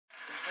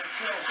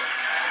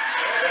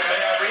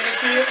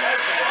right,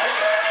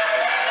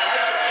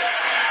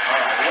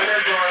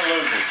 winners aren't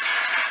losers.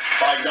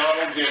 By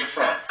Donald J.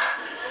 Trump.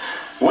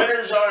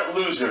 Winners aren't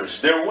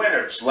losers. They're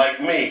winners,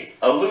 like me.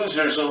 A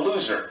loser's a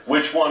loser.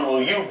 Which one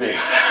will you be?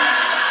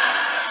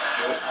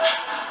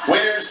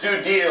 Winners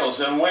do deals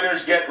and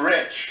winners get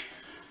rich,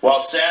 while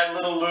sad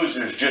little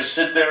losers just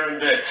sit there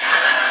and bitch.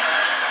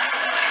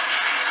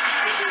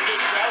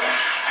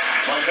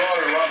 My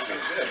daughter loves it.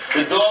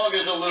 The dog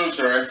is a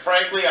loser, and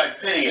frankly, I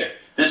pity it.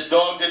 This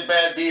dog did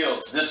bad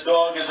deals. This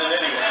dog is an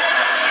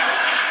idiot.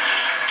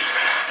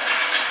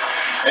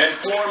 And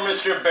poor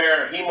Mr.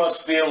 Bear, he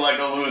must feel like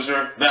a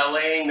loser,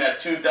 valeting that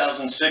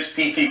 2006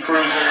 PT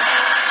Cruiser.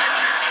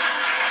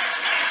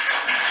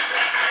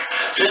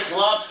 This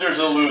lobster's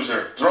a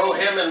loser. Throw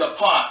him in the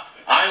pot.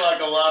 I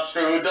like a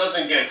lobster who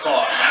doesn't get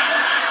caught.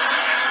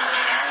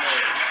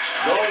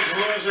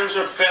 Those losers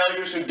are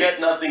failures who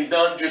get nothing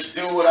done. Just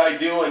do what I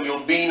do and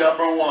you'll be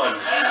number one.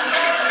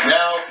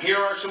 Now, here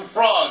are some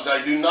frogs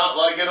I do not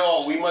like at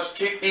all. We must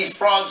kick these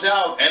frogs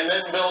out and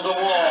then build a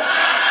wall.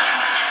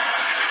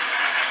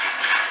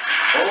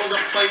 Oh, the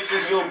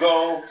places you'll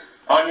go,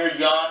 on your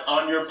yacht,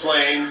 on your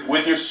plane,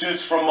 with your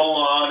suits from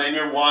Milan and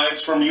your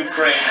wives from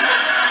Ukraine.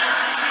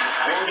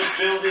 Oh,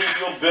 the buildings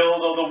you'll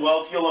build, oh, the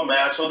wealth you'll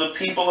amass, oh, the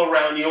people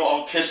around you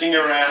all kissing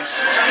your ass.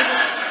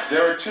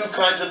 There are two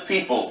kinds of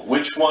people.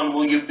 Which one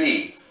will you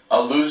be?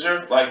 A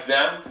loser like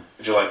them?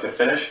 Would you like to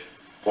finish?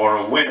 Or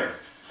a winner?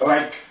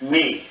 Like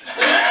me.